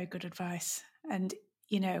is very good advice. And,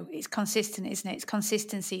 it's consistent, isn't it? It's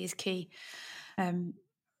consistency is key.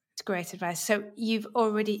 It's great advice. So you've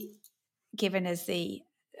already given us the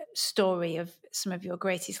story of some of your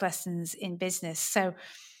greatest lessons in business. So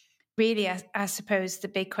really, I suppose the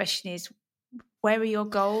big question is, where are your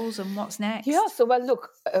goals and what's next? Yeah, so well, look,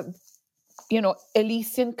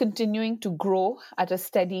 Elysian continuing to grow at a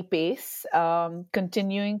steady pace,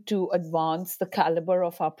 continuing to advance the caliber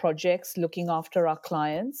of our projects, looking after our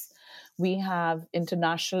clients. We have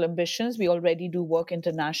international ambitions. We already do work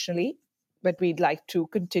internationally, but we'd like to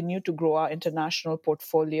continue to grow our international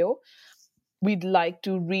portfolio. We'd like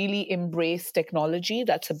to really embrace technology.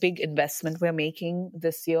 That's a big investment we're making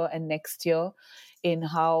this year and next year in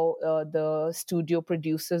how the studio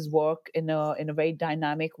producers work in a very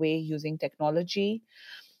dynamic way using technology.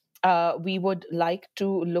 We would like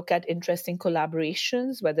to look at interesting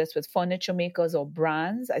collaborations, whether it's with furniture makers or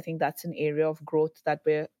brands. I think that's an area of growth that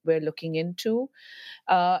we're looking into,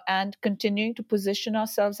 and continuing to position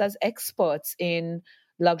ourselves as experts in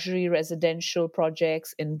luxury residential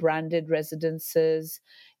projects, in branded residences,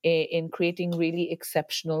 in creating really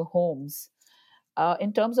exceptional homes.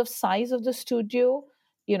 In terms of size of the studio,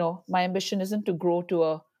 my ambition isn't to grow to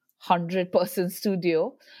a 100-person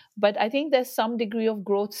studio, but I think there's some degree of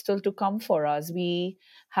growth still to come for us. We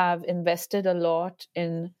have invested a lot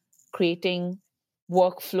in creating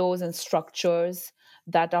workflows and structures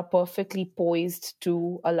that are perfectly poised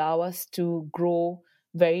to allow us to grow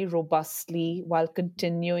very robustly while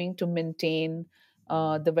continuing to maintain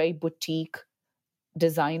the very boutique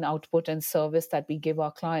design output and service that we give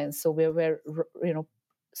our clients. So we're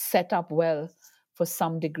set up well for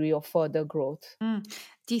some degree of further growth.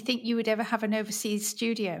 Do you think you would ever have an overseas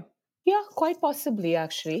studio? Yeah, quite possibly,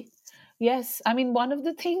 actually. Yes. I mean, one of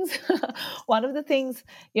the things,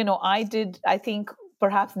 I did, I think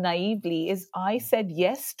perhaps naively, is I said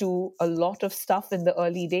yes to a lot of stuff in the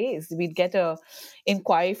early days. We'd get a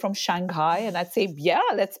inquiry from Shanghai and I'd say, yeah,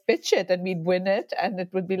 let's pitch it, and we'd win it. And it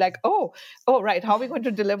would be like, oh, right. How are we going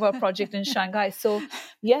to deliver a project in Shanghai? So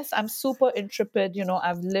yes, I'm super intrepid.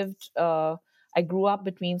 I grew up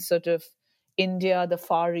between sort of India, the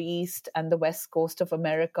Far East, and the West Coast of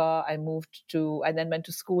America. I then went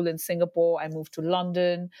to school in Singapore. I moved to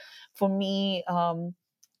London. For me,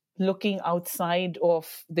 looking outside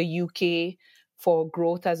of the UK for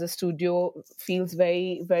growth as a studio feels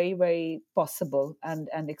very, very, very possible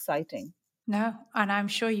and exciting. No, and I'm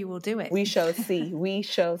sure you will do it. We shall see. We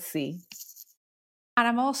shall see. And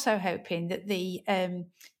I'm also hoping that the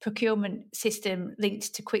procurement system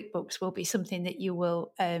linked to QuickBooks will be something that you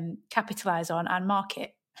will capitalise on and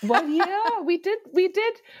market. Well, yeah, we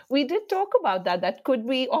did talk about that. That could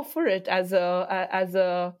we offer it as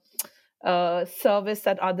a service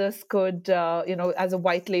that others could, as a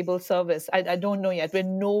white label service. I don't know yet. We're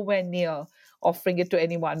nowhere near offering it to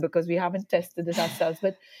anyone because we haven't tested it ourselves.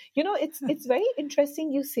 But it's very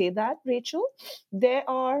interesting you say that, Rachel. There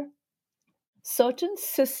are certain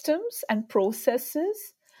systems and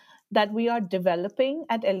processes that we are developing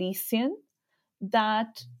at Elysian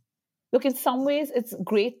that, look, in some ways it's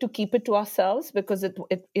great to keep it to ourselves because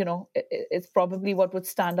it's probably what would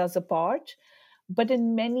stand us apart. But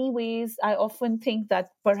in many ways, I often think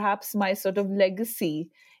that perhaps my sort of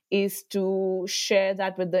legacy is to share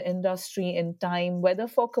that with the industry in time, whether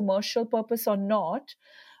for commercial purpose or not.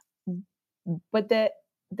 But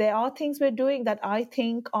there are things we're doing that I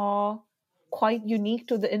think are quite unique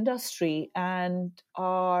to the industry and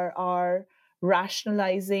are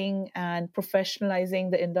rationalizing and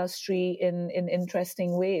professionalizing the industry in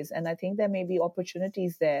interesting ways. And I think there may be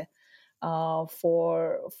opportunities there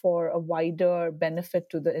for a wider benefit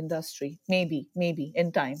to the industry. Maybe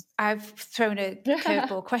in time. I've thrown a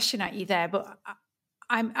curveball question at you there, but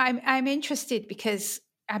I'm interested because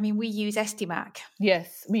I mean we use SDMAC.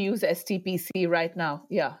 Yes, we use STPC right now.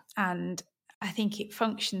 Yeah, and I think it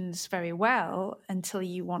functions very well until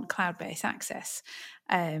you want cloud-based access,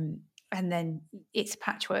 and then it's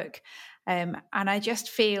patchwork. And I just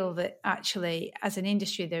feel that actually, as an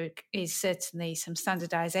industry, there is certainly some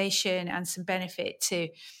standardization and some benefit to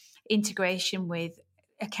integration with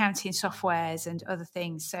accounting softwares and other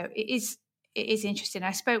things. So it is interesting.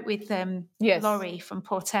 I spoke with Laurie from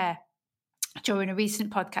Portair during a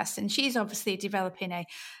recent podcast, and she's obviously developing a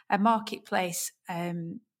marketplace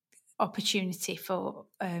opportunity for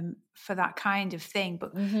that kind of thing,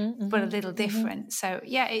 but a little different. So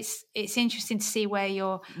yeah, it's interesting to see where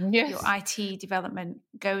your IT development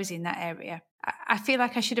goes in that area. I feel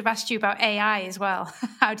like I should have asked you about AI as well.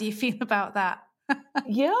 How do you feel about that?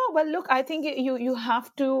 Yeah, well, look, I think you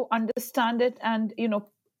have to understand it and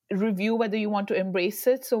review whether you want to embrace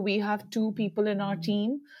it. So we have 2 people in our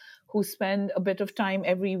team who spend a bit of time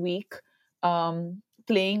every week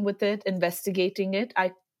playing with it, investigating it.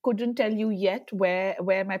 I couldn't tell you yet where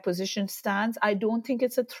my position stands. I don't think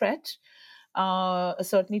it's a threat,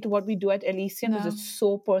 certainly to what we do at Elysian, because it's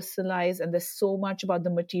so personalized and there's so much about the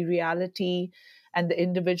materiality and the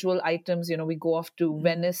individual items. We go off to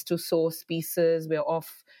Venice to source pieces. We're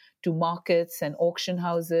off to markets and auction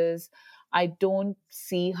houses. I don't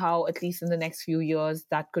see how, at least in the next few years,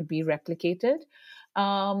 that could be replicated.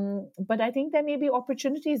 But I think there may be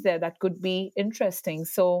opportunities there that could be interesting.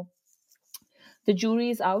 So the jury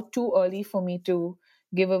is out. Too early for me to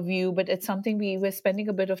give a view, but it's something we're spending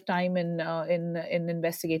a bit of time in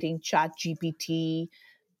investigating ChatGPT,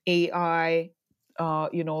 AI,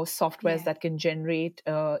 softwares that can generate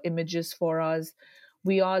images for us.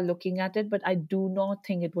 We are looking at it, but I do not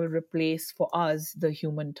think it will replace for us the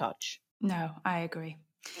human touch. No, I agree.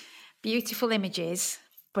 Beautiful images,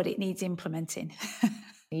 but it needs implementing.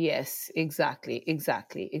 Yes, exactly.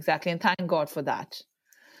 And thank God for that.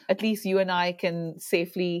 At least you and I can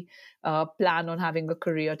safely plan on having a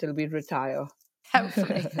career till we retire.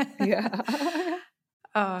 Hopefully. Yeah.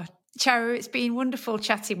 Oh, Charu, it's been wonderful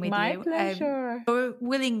chatting with you. My pleasure. Your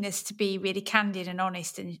willingness to be really candid and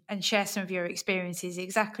honest and share some of your experiences,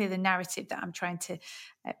 exactly the narrative that I'm trying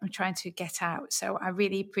to get out. So I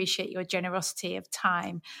really appreciate your generosity of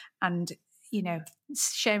time and,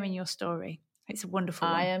 sharing your story. It's a wonderful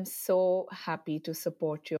one. I am so happy to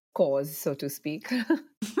support your cause, so to speak.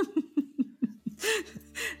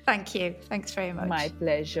 Thank you. Thanks very much. My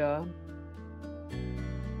pleasure.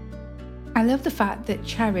 I love the fact that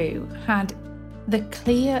Charu had the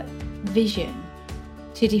clear vision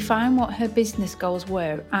to define what her business goals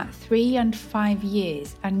were at 3 and 5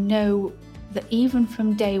 years and know that even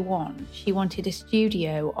from day one, she wanted a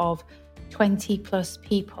studio of 20 plus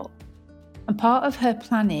people. And part of her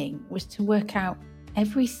planning was to work out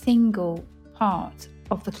every single part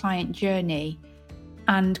of the client journey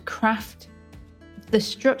and craft the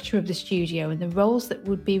structure of the studio and the roles that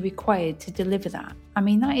would be required to deliver that. I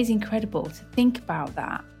mean, that is incredible to think about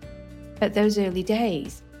that at those early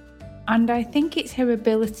days. And I think it's her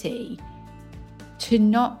ability to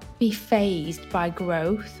not be fazed by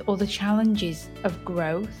growth or the challenges of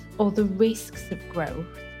growth or the risks of growth,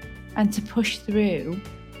 and to push through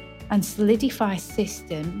and solidify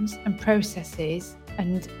systems and processes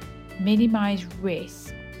and minimize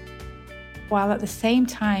risk, while at the same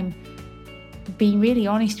time being really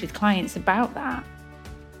honest with clients about that.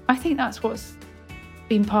 I think that's what's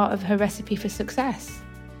been part of her recipe for success,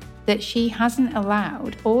 that she hasn't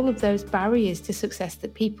allowed all of those barriers to success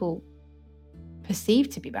that people perceive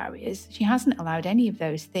to be barriers. She hasn't allowed any of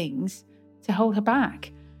those things to hold her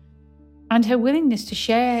back. And her willingness to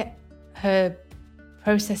share her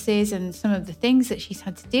processes and some of the things that she's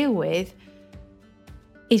had to deal with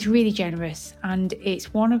is really generous. And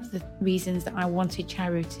it's one of the reasons that I wanted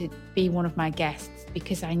Charu to be one of my guests,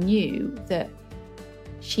 because I knew that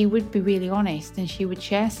she would be really honest and she would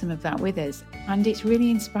share some of that with us. And it's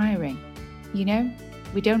really inspiring. You know,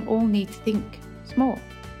 we don't all need to think small.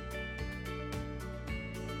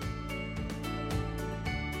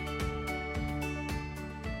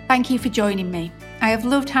 Thank you for joining me. I have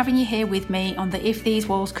loved having you here with me on the If These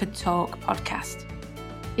Walls Could Talk podcast.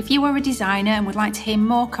 If you are a designer and would like to hear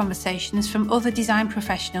more conversations from other design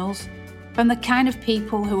professionals, from the kind of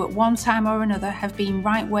people who at one time or another have been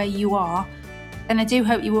right where you are, then I do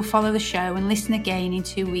hope you will follow the show and listen again in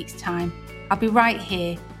 2 weeks' time. I'll be right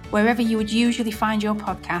here, wherever you would usually find your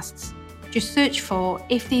podcasts. Just search for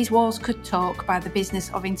If These Walls Could Talk by the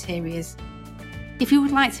Business of Interiors. If you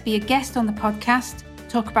would like to be a guest on the podcast,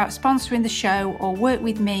 talk about sponsoring the show or work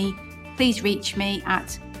with me, please reach me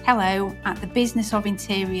at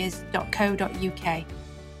hello@thebusinessofinteriors.co.uk.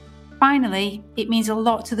 Finally, it means a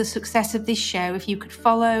lot to the success of this show if you could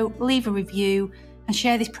follow, leave a review and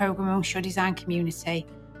share this programme amongst your design community.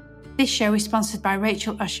 This show is sponsored by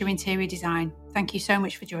Rachel Usher Interior Design. Thank you so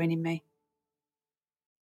much for joining me.